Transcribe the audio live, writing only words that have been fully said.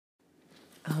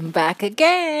I'm back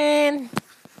again.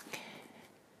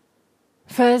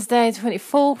 Thursday,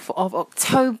 24th of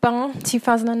October,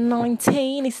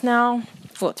 2019. It's now,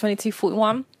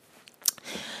 22:41.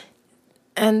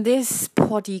 And this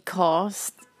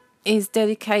podcast is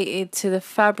dedicated to the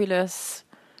fabulous,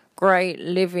 great,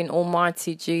 living,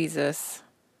 almighty Jesus,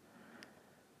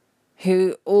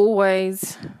 who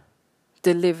always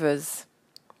delivers,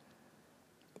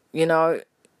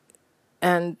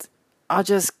 and I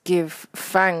just give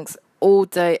thanks all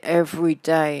day, every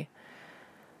day.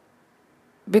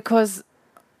 Because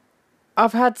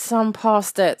I've had some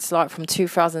past debts, like from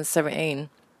 2017,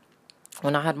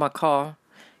 when I had my car,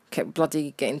 kept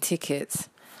bloody getting tickets.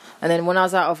 And then when I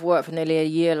was out of work for nearly a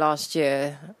year last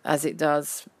year, as it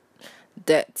does,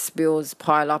 debts, bills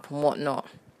pile up and whatnot.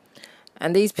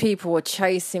 And these people were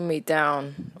chasing me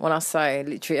down. When I say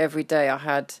literally every day, I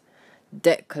had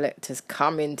debt collectors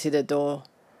come into the door.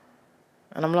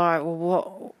 And I'm like,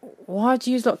 well, why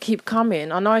do you lot keep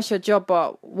coming? I know it's your job,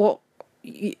 but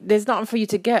there's nothing for you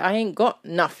to get. I ain't got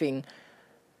nothing.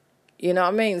 You know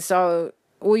what I mean? So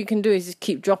all you can do is just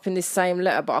keep dropping this same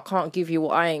letter, but I can't give you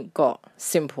what I ain't got.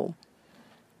 Simple.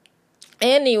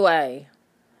 Anyway,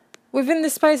 within the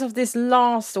space of this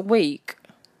last week,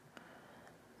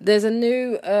 there's a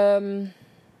new,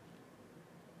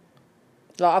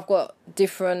 I've got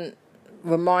different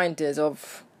reminders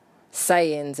of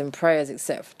sayings and prayers,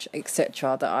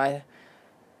 etc.,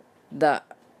 that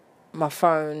my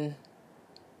phone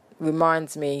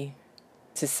reminds me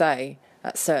to say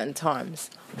at certain times.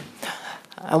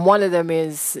 And one of them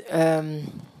is, oh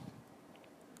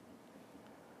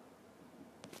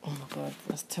my God,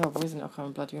 that's terrible, isn't it? I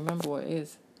can't bloody remember what it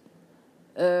is.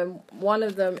 One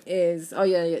of them is,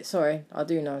 sorry, I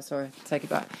do know, sorry, take it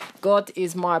back. God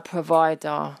is my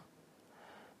provider,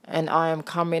 and I am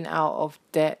coming out of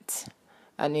debt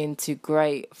and into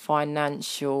great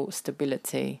financial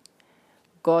stability.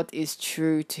 God is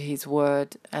true to his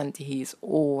word, and he is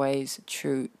always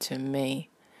true to me.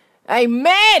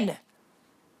 Amen!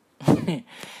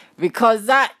 Because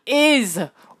that is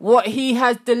what he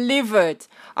has delivered.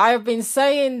 I have been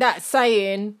saying that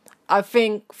saying, I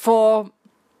think, for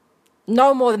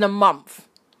no more than a month.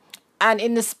 And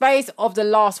in the space of the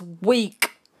last week,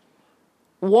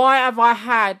 why have I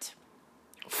had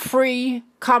 3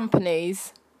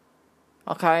 companies,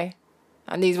 okay?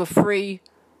 And these were three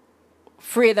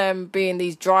of them being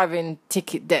these driving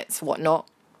ticket debts, whatnot.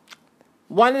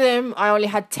 One of them, I only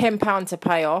had £10 to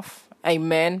pay off.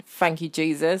 Amen. Thank you,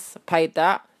 Jesus. I paid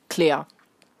that. Clear.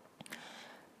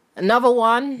 Another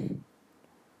one,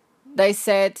 they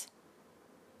said,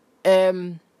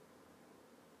 that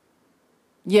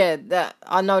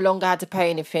I no longer had to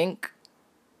pay anything.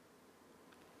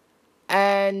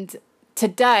 And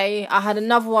today I had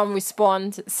another one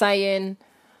respond saying,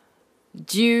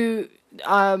 the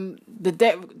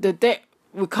debt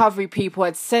recovery people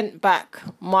had sent back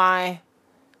my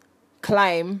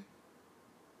claim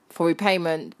for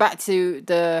repayment back to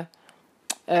the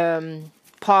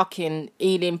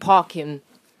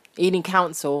Ealing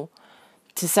Council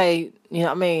to say, you know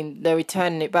what I mean, they're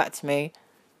returning it back to me.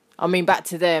 Back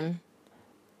to them.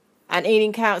 And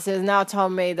Ealing Council has now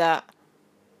told me that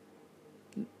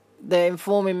they're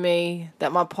informing me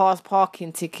that my past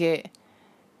parking ticket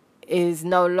is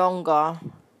no longer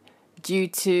due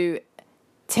to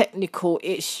technical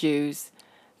issues.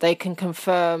 They can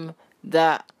confirm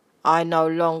that I no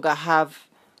longer have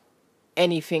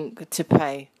anything to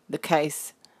pay. The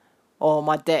case or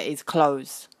my debt is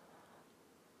closed.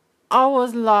 I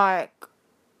was like,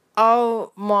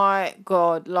 oh my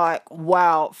God,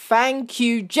 wow, thank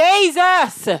you,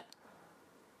 Jesus.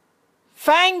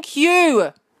 Thank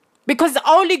you. Because it's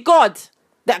only God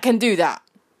that can do that.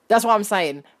 That's what I'm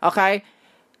saying, okay?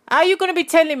 How are you going to be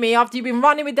telling me after you've been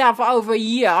running me down for over a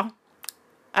year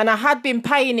and I had been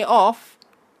paying it off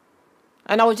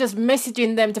and I was just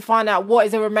messaging them to find out what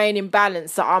is the remaining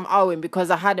balance that I'm owing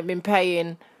because I hadn't been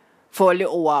paying for a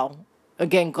little while,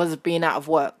 again, because of being out of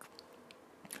work.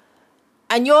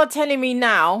 And you're telling me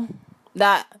now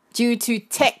that due to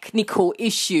technical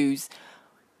issues,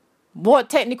 what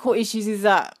technical issues is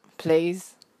that,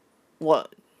 please?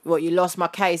 What, you lost my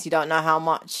case, you don't know how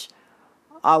much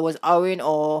I was owing,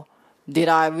 or did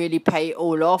I really pay it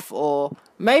all off, or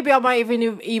maybe I might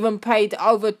even paid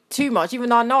over too much, even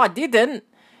though I know I didn't,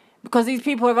 because these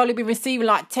people have only been receiving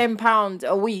like £10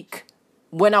 a week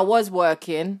when I was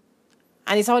working,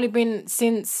 and it's only been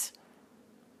since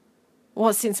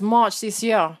March this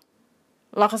year.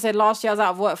 Like I said, last year I was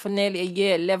out of work for nearly a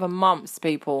year, 11 months,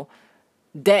 people.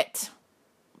 Debt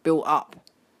built up.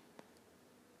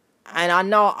 And I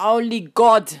know only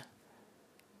God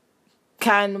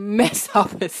can mess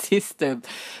up a system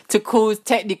to cause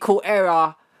technical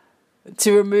error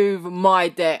to remove my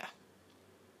debt.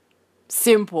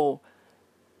 Simple.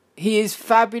 He is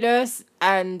fabulous,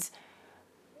 and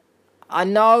I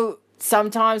know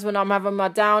sometimes when I'm having my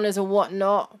downers or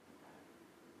whatnot,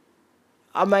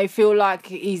 I may feel like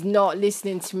he's not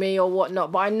listening to me or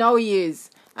whatnot, but I know he is.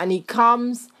 And he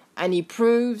comes and he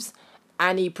proves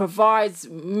and he provides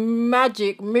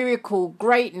magic, miracle,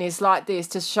 greatness like this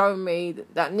to show me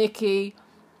that Nikki,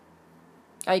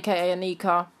 aka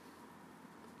Anika,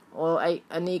 or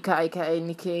Anika, aka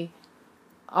Nikki,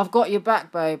 I've got your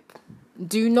back, babe.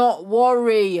 Do not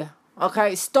worry.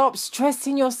 Okay, stop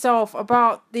stressing yourself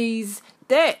about these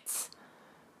debts.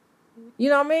 You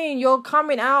know what I mean? You're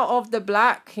coming out of the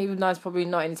black, even though it's probably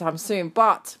not anytime soon,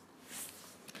 but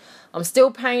I'm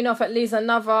still paying off at least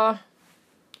another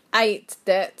 8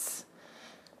 debts.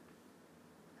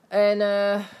 And,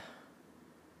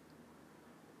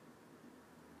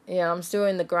 yeah, I'm still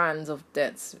in the grands of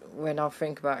debts when I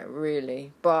think about it,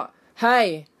 really. But,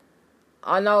 hey,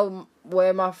 I know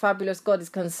where my fabulous God is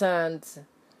concerned,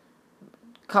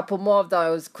 a couple more of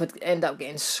those could end up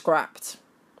getting scrapped.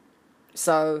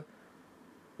 So,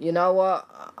 you know what?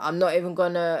 I'm not even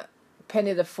going to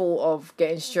penny the thought of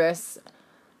getting stressed.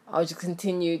 I'll just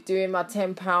continue doing my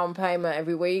 £10 payment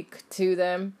every week to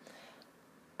them,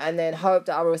 and then hope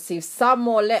that I'll receive some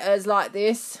more letters like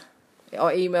this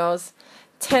or emails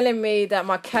telling me that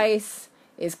my case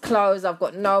is closed. I've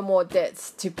got no more debts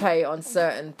to pay on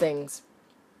certain things.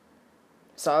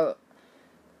 So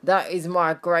that is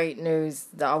my great news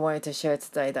that I wanted to share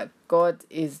today, that God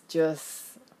is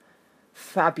just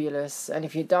fabulous. And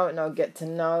if you don't know, get to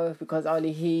know, because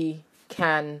only He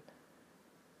can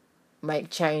make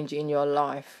change in your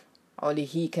life. Only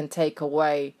He can take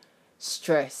away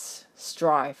stress,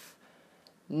 strife,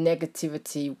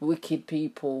 negativity, wicked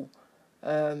people,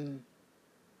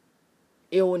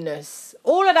 illness,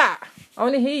 all of that.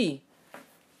 Only He.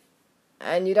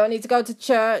 And you don't need to go to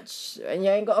church, and you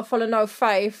ain't got to follow no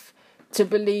faith to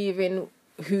believe in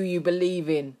who you believe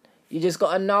in. You just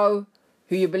got to know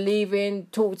who you believe in,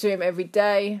 talk to Him every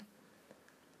day,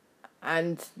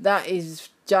 and that is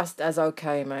just as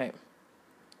okay, mate.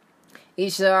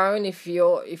 Each their own. If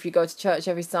you go to church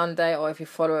every Sunday, or if you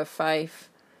follow a faith.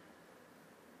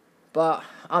 But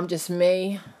I'm just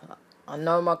me. I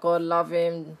know my God, love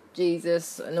Him,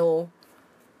 Jesus and all.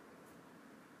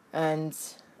 And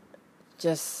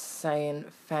just saying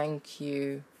thank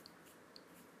you.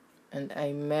 And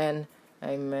amen,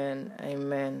 amen,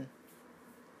 amen.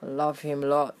 I love Him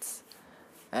lots.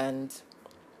 And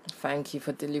thank you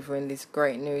for delivering this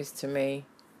great news to me.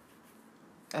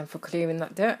 And for clearing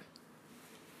that debt.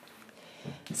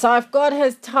 So if God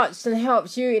has touched and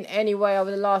helped you in any way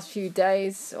over the last few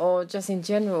days, or just in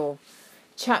general,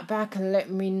 chat back and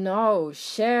let me know.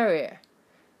 Share it.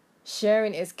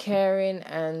 Sharing is caring,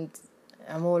 and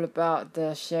I'm all about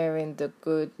the sharing the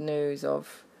good news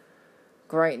of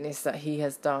greatness that He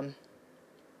has done.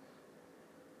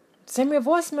 Send me a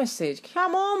voice message.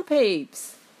 Come on,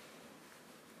 peeps.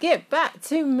 Get back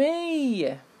to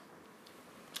me.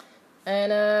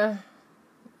 And,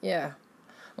 yeah.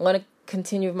 I'm going to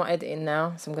continue with my editing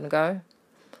now, so I'm going to go.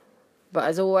 But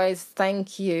as always,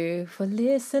 thank you for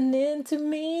listening to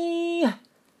me.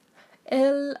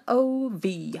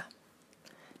 L-O-V.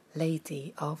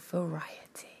 Lady of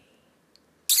Variety.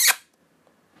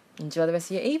 Enjoy the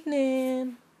rest of your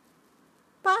evening.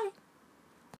 Bye.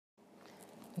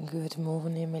 Good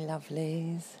morning, my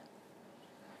lovelies.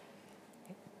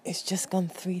 It's just gone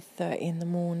 3:30 in the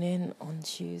morning on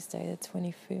Tuesday, the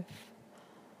 25th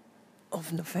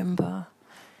of November,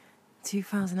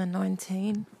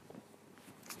 2019.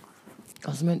 I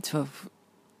was meant to have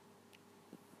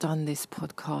done this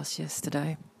podcast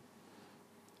yesterday,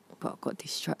 but I got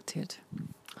distracted.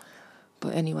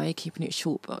 But anyway, keeping it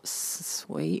short but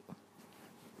sweet,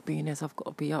 being as I've got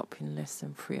to be up in less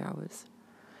than 3 hours.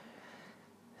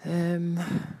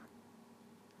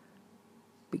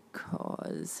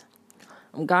 Because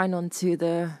I'm going on to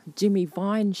the Jimmy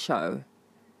Vine show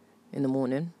in the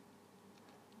morning.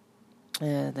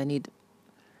 They need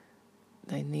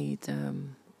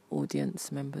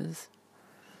audience members,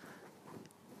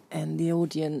 and the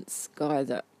audience guy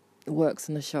that works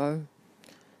on the show,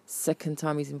 second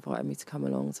time he's invited me to come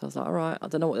along, so I was like, all right, I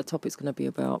don't know what the topic's going to be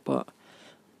about, but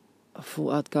I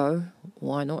thought I'd go.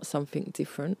 Why not? Something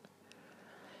different.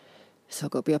 So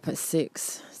I've got to be up at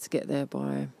 6 to get there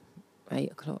by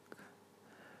 8 o'clock.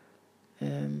 But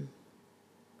I'm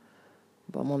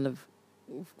on the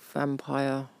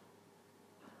vampire,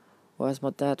 or as my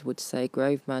dad would say,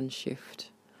 graveman shift,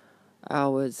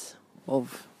 hours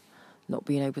of not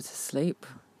being able to sleep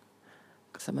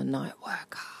because I'm a night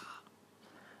worker.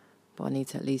 But I need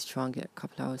to at least try and get a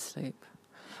couple hours sleep.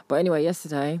 But anyway,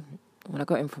 yesterday, when I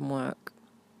got in from work,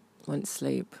 went to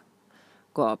sleep,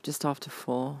 got up just after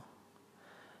 4,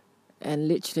 and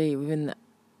literally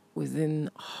within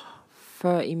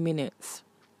 30 minutes,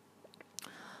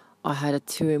 I had a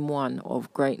 2-in-1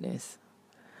 of greatness.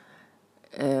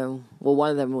 Well,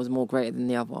 one of them was more greater than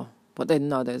the other, but then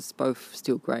no, they're both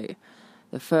still great.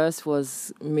 The first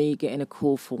was me getting a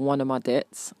call for one of my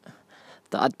debts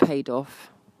that I'd paid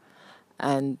off,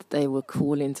 and they were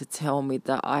calling to tell me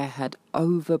that I had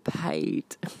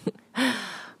overpaid.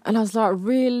 And I was like,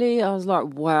 really? I was like,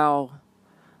 wow,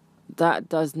 that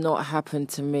does not happen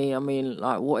to me. I mean,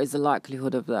 like, what is the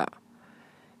likelihood of that?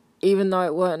 Even though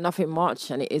it weren't nothing much,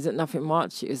 and it isn't nothing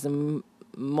much, it is a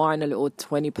minor little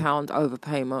 £20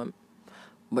 overpayment.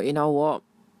 But you know what?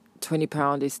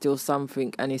 £20 is still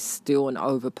something, and it's still an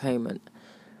overpayment.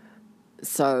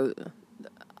 So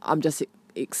I'm just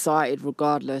excited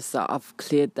regardless that I've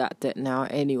cleared that debt now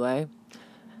anyway.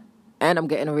 And I'm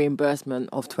getting a reimbursement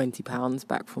of £20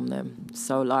 back from them.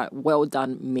 So, like, well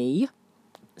done me.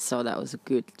 So that was a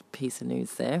good piece of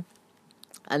news there.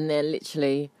 And then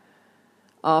literally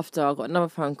after, I got another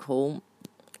phone call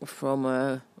from,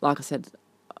 like I said,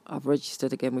 I've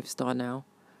registered again with Star now.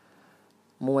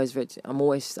 Not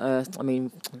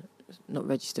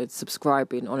registered,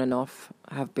 subscribing on and off.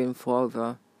 I have been for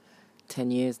over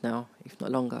 10 years now, if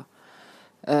not longer.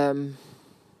 And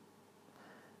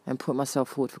put myself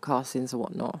forward for castings and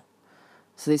whatnot.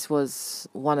 So this was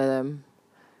one of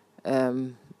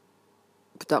them.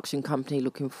 Production company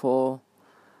looking for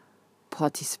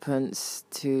participants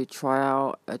to try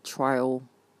out a trial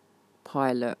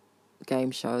pilot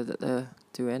game show that they're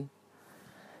doing.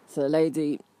 So the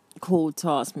lady called to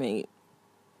ask me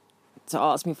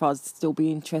if I'd still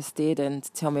be interested and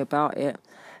to tell me about it.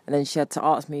 And then she had to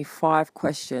ask me 5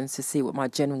 questions to see what my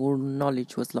general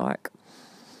knowledge was like.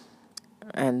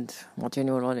 And my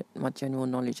general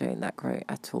knowledge ain't that great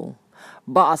at all.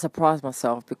 But I surprised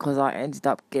myself because I ended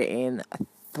up getting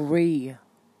 3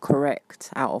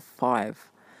 correct out of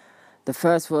 5. The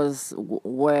first was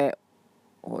where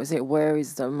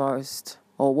is the most,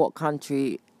 or what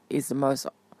country is the most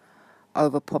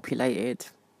overpopulated?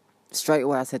 Straight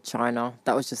away I said China.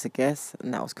 That was just a guess,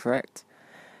 and that was correct.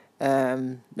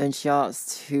 Then she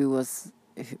asked who was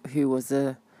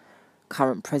the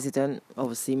current president,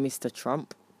 obviously Mr.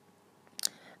 Trump.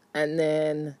 And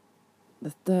then the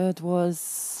third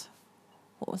was,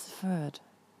 what was the third?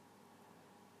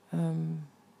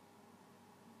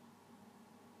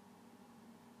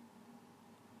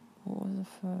 What was the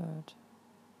third?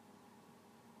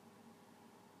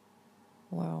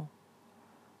 Wow.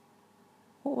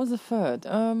 What was the third?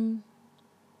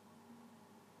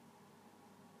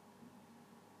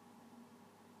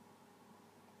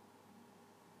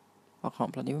 I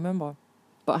can't bloody remember.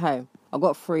 But hey, I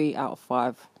got 3 out of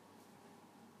 5.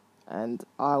 And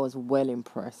I was well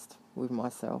impressed with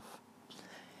myself.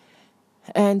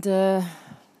 And,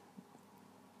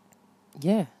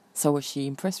 yeah, so was she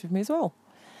impressed with me as well.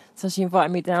 So she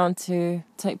invited me down to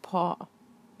take part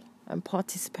and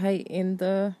participate in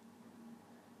the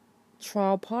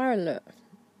trial pilot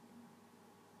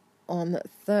on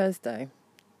Thursday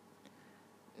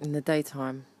in the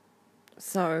daytime.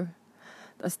 So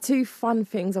that's 2 fun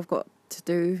things I've got to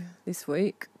do this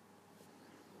week.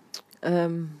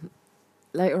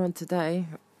 Later on today,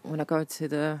 when I go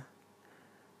to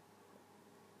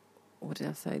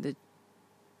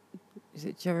is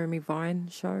it Jeremy Vine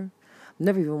show? I've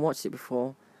never even watched it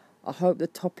before. I hope the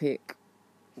topic,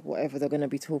 whatever they're going to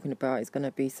be talking about, is going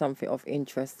to be something of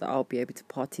interest that I'll be able to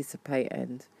participate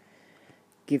and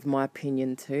give my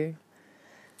opinion to.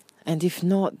 And if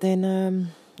not,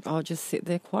 then I'll just sit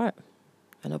there quiet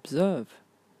and observe.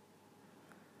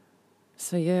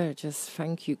 So yeah, just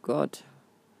thank you, God,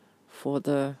 for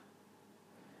the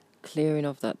clearing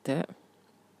of that debt.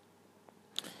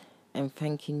 And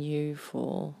thanking you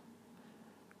for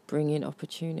bringing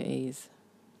opportunities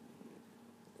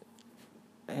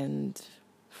and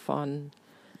fun,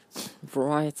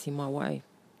 variety my way.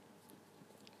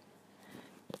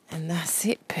 And that's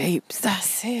it, peeps,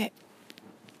 that's it.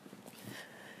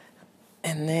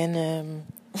 And then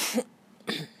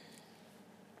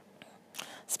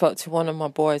spoke to one of my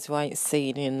boys who I ain't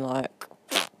seen in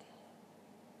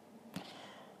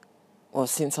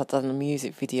since I'd done a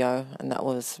music video, and that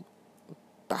was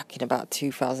back in about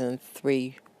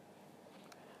 2003.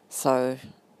 So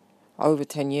over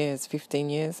 10 years, 15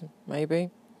 years maybe.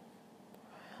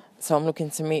 So I'm looking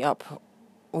to meet up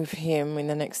with him in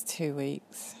the next 2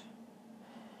 weeks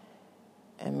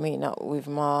and meeting up with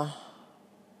my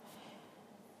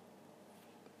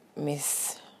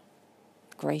Miss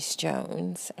Grace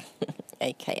Jones,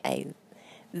 aka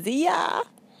Zia.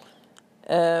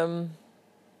 I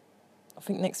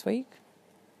think next week.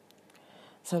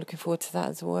 So looking forward to that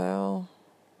as well.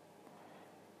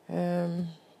 And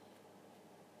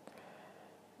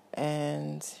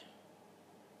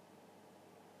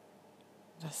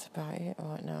that's about it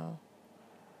right now.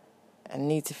 I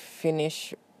need to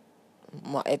finish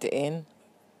my editing.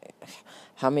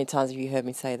 How many times have you heard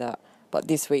me say that? But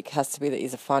this week has to be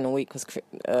the final week because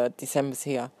December's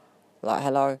here. Like,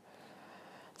 hello.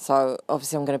 So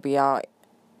obviously I'm going to be out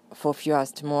for a few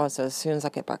hours tomorrow. So as soon as I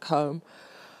get back home,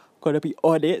 I'm going to be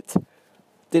on it.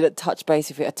 Didn't touch base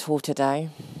with it at all today.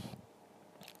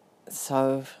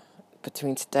 So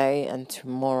between today and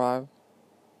tomorrow,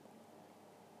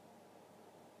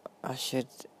 I should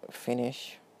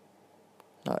finish.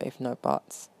 No if, no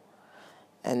buts.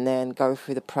 And then go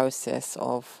through the process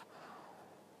of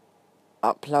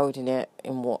uploading it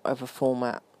in whatever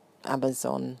format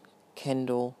Amazon,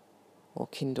 Kindle,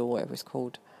 whatever it's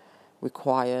called,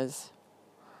 requires.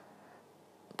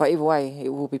 But either way, it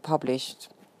will be published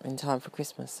in time for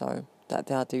Christmas, so that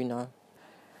day I do know.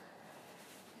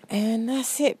 And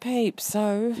that's it, peeps.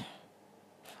 So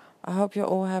I hope you're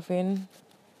all having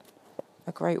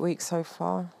a great week so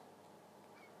far.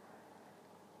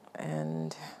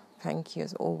 And thank you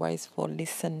as always for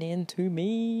listening to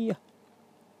me,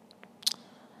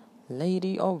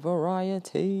 Lady of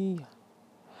Variety.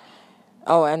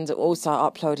 Oh, and also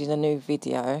uploading a new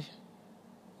video,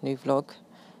 new vlog,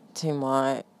 to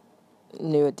my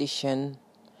New Edition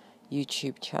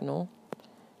YouTube channel.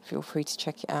 Feel free to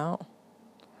check it out.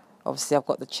 Obviously, I've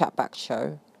got the Chat Back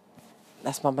show.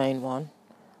 That's my main one.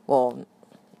 Well,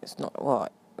 it's not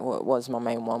what it was my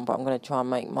main one, but I'm going to try and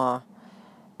make my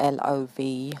LOV,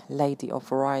 Lady of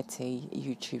Variety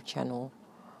YouTube channel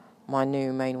my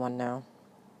new main one now.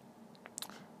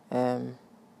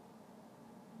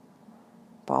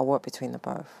 But I'll work between the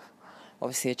both.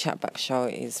 Obviously, a Chat Back show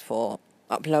is for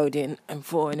uploading and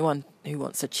for anyone who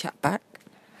wants to chat back.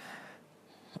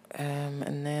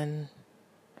 And then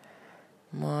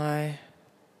my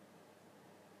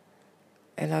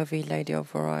LOV, Lady of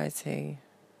Variety,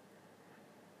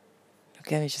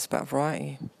 again, it's just about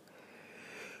variety.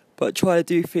 But try to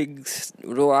do things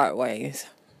the right ways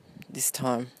this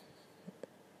time.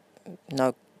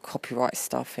 No copyright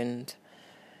stuff and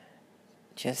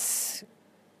just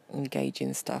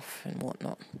engaging stuff and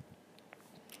whatnot.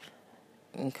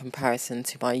 In comparison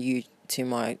to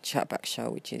my Chat Back show,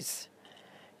 which is,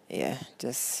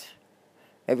 just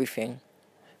everything.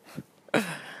 But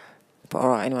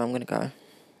alright, anyway, I'm going to go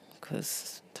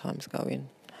because time's going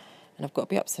and I've got to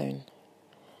be up soon.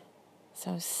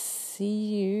 So see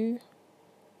you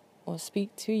or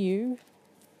speak to you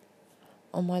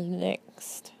on my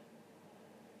next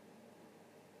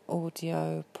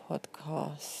audio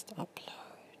podcast upload.